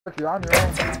You're on your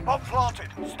own. Bomb planted.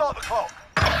 Start the clock.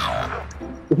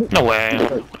 No way.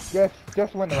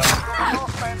 Just win the round.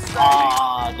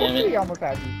 Aw, damn He it. almost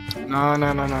had you. No.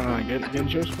 Get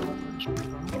just for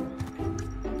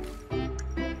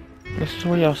This is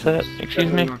where y'all set.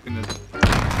 Excuse me.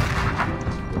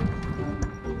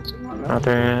 Not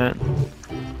there yet.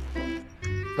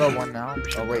 Go one now.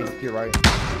 Oh wait, to your right.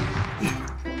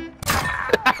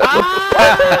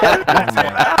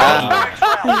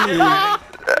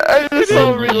 I just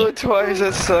saw reload twice,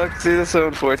 that sucks, dude, that's so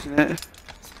unfortunate.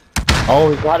 Oh,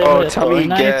 we got him Oh, with a tell me throwing you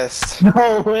knife? guessed.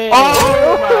 No way!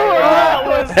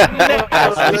 Oh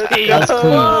That's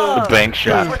clean. Bank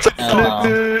shot.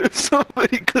 Dude,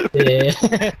 somebody clip it.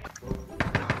 Yeah.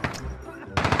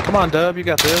 Come on, Dub, you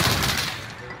got this.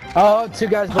 Oh, two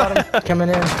guys bottom coming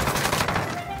in.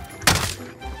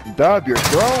 Dub, you're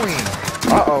throwing.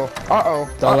 Uh-oh.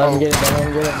 Don't let him get it, don't let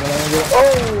him get it, don't let him get it. Oh!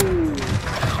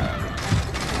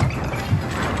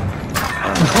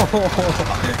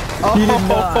 He did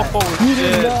not. He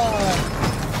did not.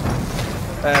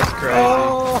 That's crazy.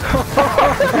 Oh!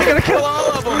 You're gonna kill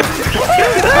all of them.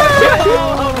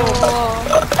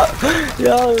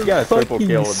 Yo, You got a triple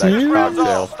kill with that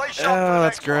cocktail. Oh,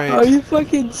 that's great. Are you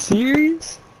fucking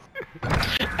serious?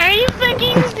 Are you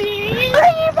fucking serious?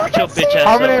 Kill bitch ass.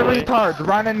 How many up, boy. retards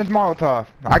run in the Molotov?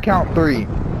 I count 3.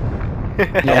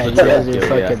 Yeah, you guys are Yeah.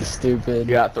 fucking stupid.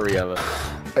 You got 3 of it.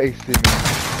 Hey, see me.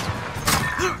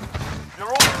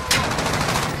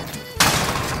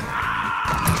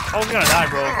 Oh, we're gonna die,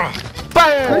 bro.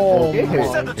 Fire! Oh Get hit. my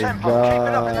Set the tempo. Keep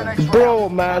it up in the next Bro,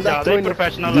 man, Yeah, that's they doing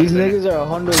professional. These niggas are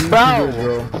 100 YouTubers,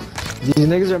 bro. These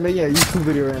niggas are making a YouTube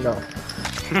video right now.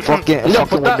 fucking with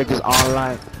niggas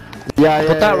online. Yeah,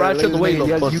 Put that right to the way,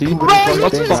 little pussy. Bro, Bro, he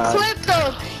just clipped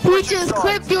though. He just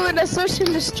clipped you in a search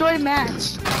and destroy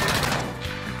match.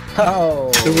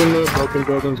 Oh. Doing the broken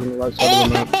buildings on the right side of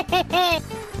the map.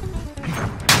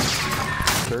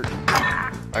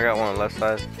 I got one on the left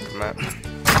side of the map.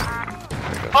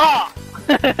 Ah!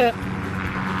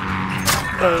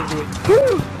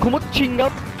 ¿Cómo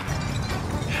chingado?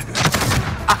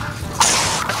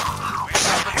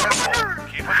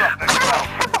 Keep us up next round.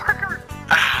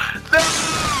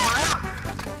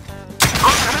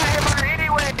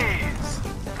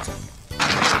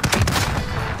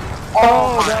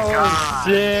 Oh, that was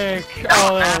sick.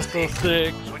 Oh, that was so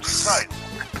sick. Switch sides.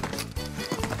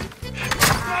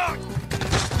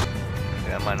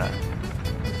 Yeah, might not.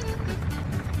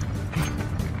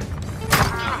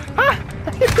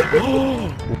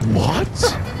 What?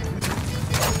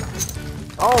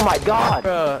 Oh my god.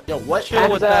 Yo, what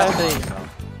Chill with that thing?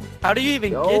 How do you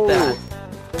even get that?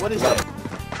 What is that?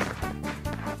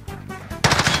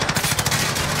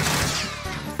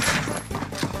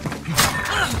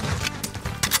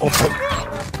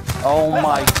 Oh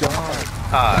my god.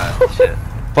 Ah, shit.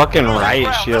 Fucking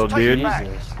riot shield, dude.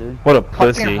 Jesus, dude. What a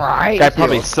pussy. riot Guy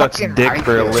probably shield. sucks Fucking dick riot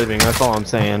for a shield. living. That's all I'm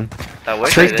saying. I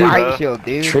wish Tracy I did, Riot bro. Shield,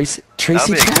 dude. Tracy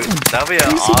That'd be a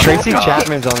awesome Tracy job.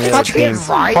 Chapman's on the other team.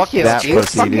 Fucking Riot Fuck Shield, that dude.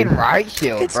 pussy, Fucking dude. Riot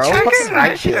Shield, bro. Fucking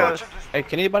Riot Shield. Hey,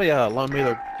 can anybody loan me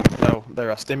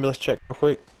their stimulus check real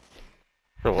quick?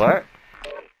 For what?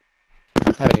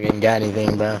 I haven't even got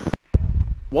anything, bro.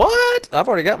 What? I've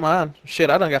already got mine. Shit,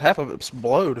 I done got half of it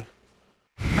blowed.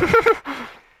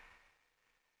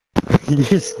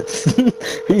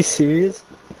 Are you serious?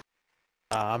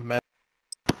 I'm mad.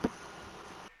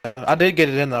 I did get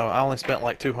it in though. I only spent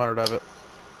like 200 of it.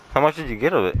 How much did you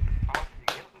get of it?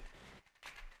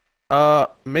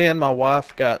 Me and my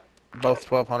wife got both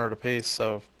 1,200 apiece,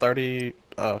 so 30.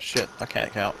 Oh shit, I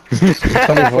can't count.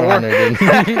 2,400.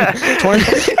 20.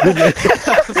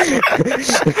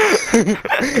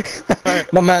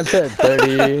 My man said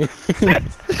 30. My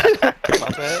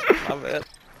bad.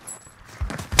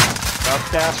 Stop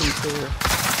capping, too.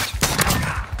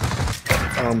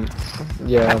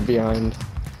 Yeah, behind.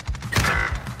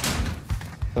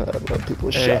 People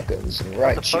with shotguns and What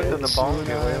right the fuck did the bomb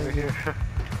get way over here?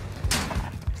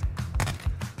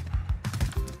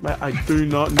 Man, I do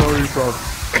not know you, bro.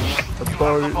 I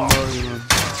don't know you, man.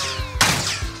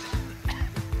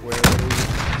 Where are you?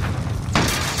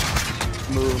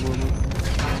 Move.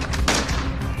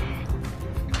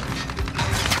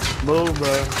 Move,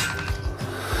 bro.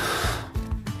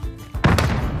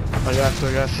 I got you.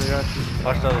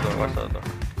 Watch the other door, watch the other door.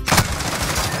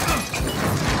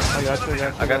 I got you. I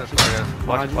got this,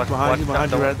 Watch, Behind you, right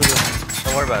there.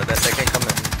 Don't worry about it, they can't come in.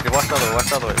 Dude, watch the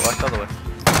other way.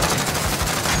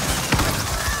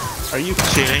 Are you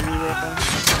kidding me right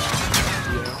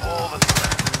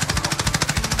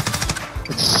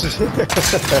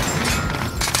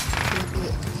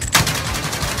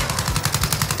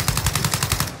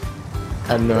now?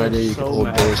 I had no idea you could So hold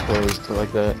mad. doors closed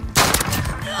like that.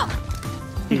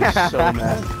 He's so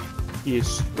mad. He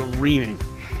is screaming.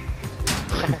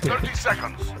 30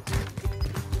 seconds.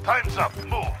 Time's up.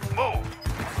 Move.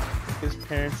 His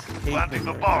parents hate Planting him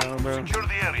the right bomb. now, bro. Secure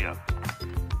the area.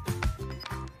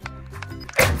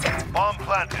 Bomb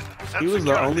planted. Set He was the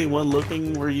security. only one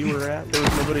looking where you were at. There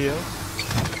was nobody else.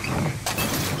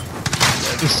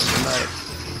 That's nice.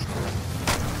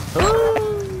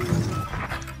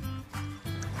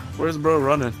 Where's bro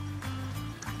running?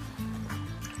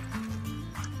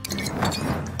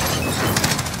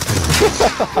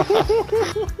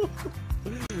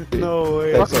 No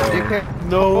way. That's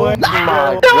No way. Oh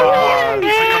my god. Be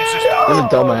consistent. That's a Oh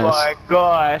dumbass. my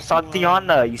god.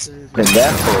 Santiana, you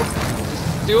pendejo.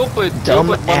 Stupid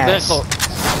Dumbass. pendejo.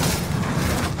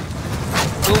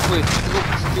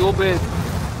 Stupid.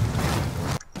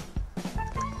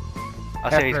 I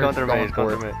see he's going through Going mid. He's going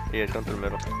for through mid. Yeah, he's going through the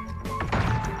middle.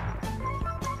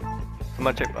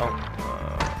 Somebody check. Oh.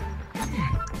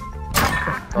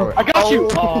 I got you!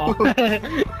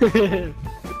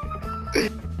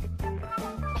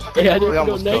 Hey, I didn't go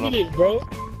almost got him. negative, bro.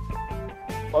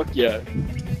 Fuck yeah.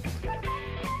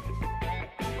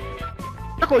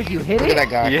 You hit Look at that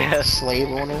guy. Yes. Slave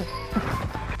owner.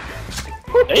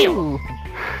 Damn.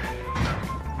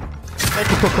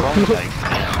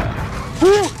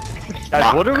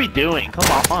 Guys, what are we doing?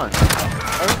 Come on.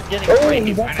 I'm getting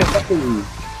crazy.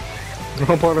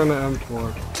 Jump on the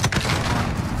M4.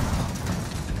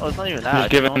 Oh, it's not even that. Just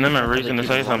giving Don't them a think reason they to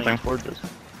keep say running something. towards us.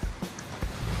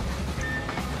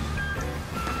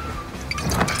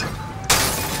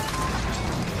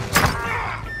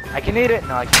 I can eat it.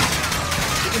 No, I can't.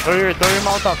 Throw your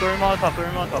Molotov.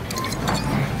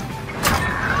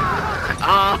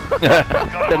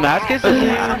 Damascus isn't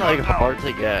even like hard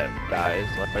to get, guys.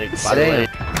 Like by the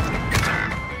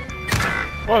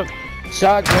way.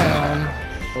 Shotgun.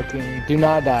 Fucking do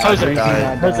not die. Jose, Do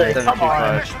not die. Come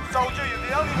on. Mission soldier, you're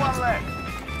the only one left.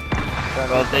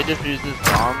 Well, they just used this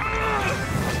bomb.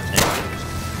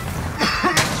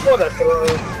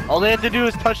 All they have to do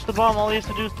is touch the bomb. All he has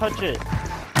to do is touch it.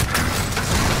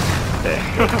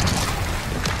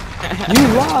 You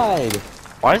lied.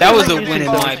 Why is That it was like a using win in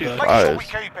those my two book. Make sure we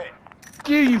guys? keep it.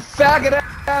 You faggot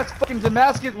ass fucking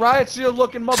Damascus riot shield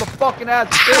looking motherfucking ass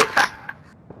bitch.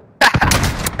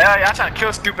 Yeah, y'all trying to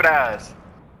kill stupid ass.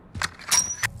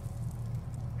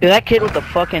 Dude, that kid with the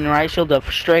fucking right shield, a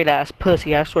straight ass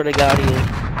pussy, I swear to God he is.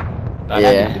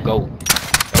 Yeah. The goat.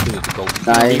 That dude is the goat.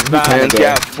 Nah, he's kinda Man's gay.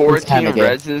 got He's 14 kinda gay.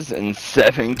 reses and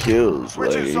 7 kills.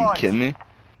 Like, are you kidding me?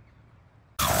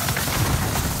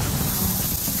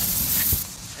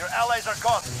 Your allies are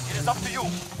gone. It is up to you.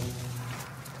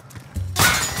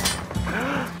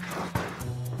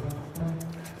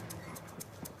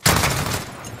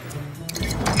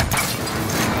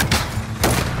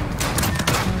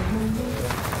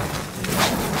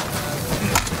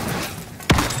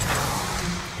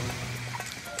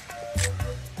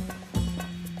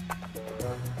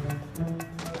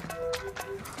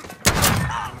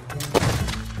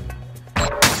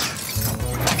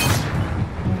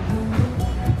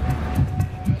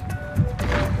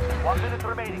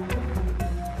 Remaining.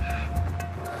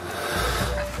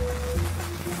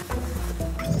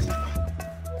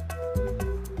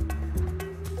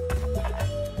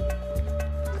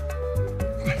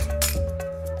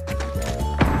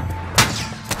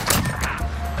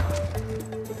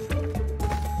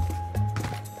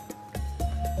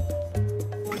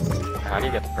 How do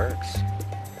you get the perks?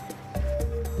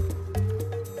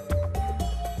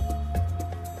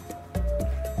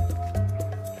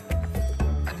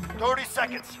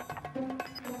 Seconds.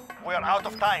 We are out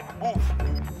of time. Move.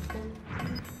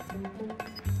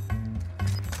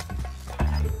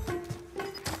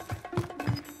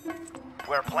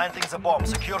 We're planting the bomb.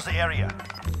 Secure the area.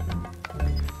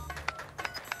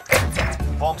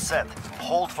 Bomb set.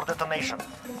 Hold for detonation.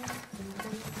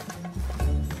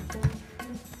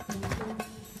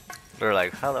 They're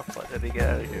like, how the fuck did he get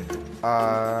out of here?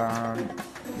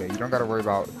 Yeah, you don't gotta worry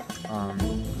about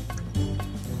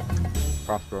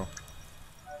crossbow.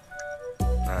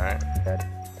 Alright. Dead.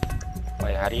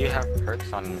 Wait, how do you have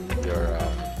perks on your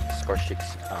score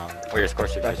streaks? Where your score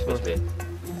streaks are supposed to be?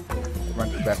 Run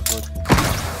to backwards.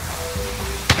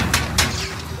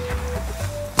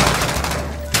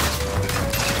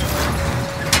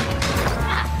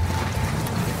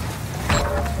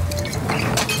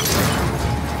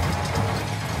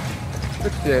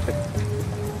 Good shit.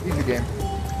 Easy game.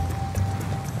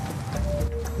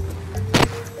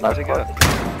 How's it go?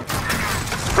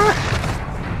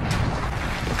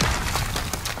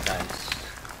 Nice.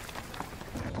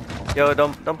 Yo,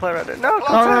 don't play right there. No, No,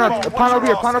 no, no. Pawn over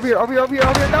here. Pawn over here. Over here. Over here.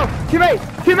 Over here. No. Teammate.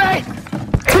 Teammate.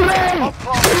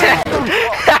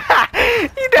 Teammate.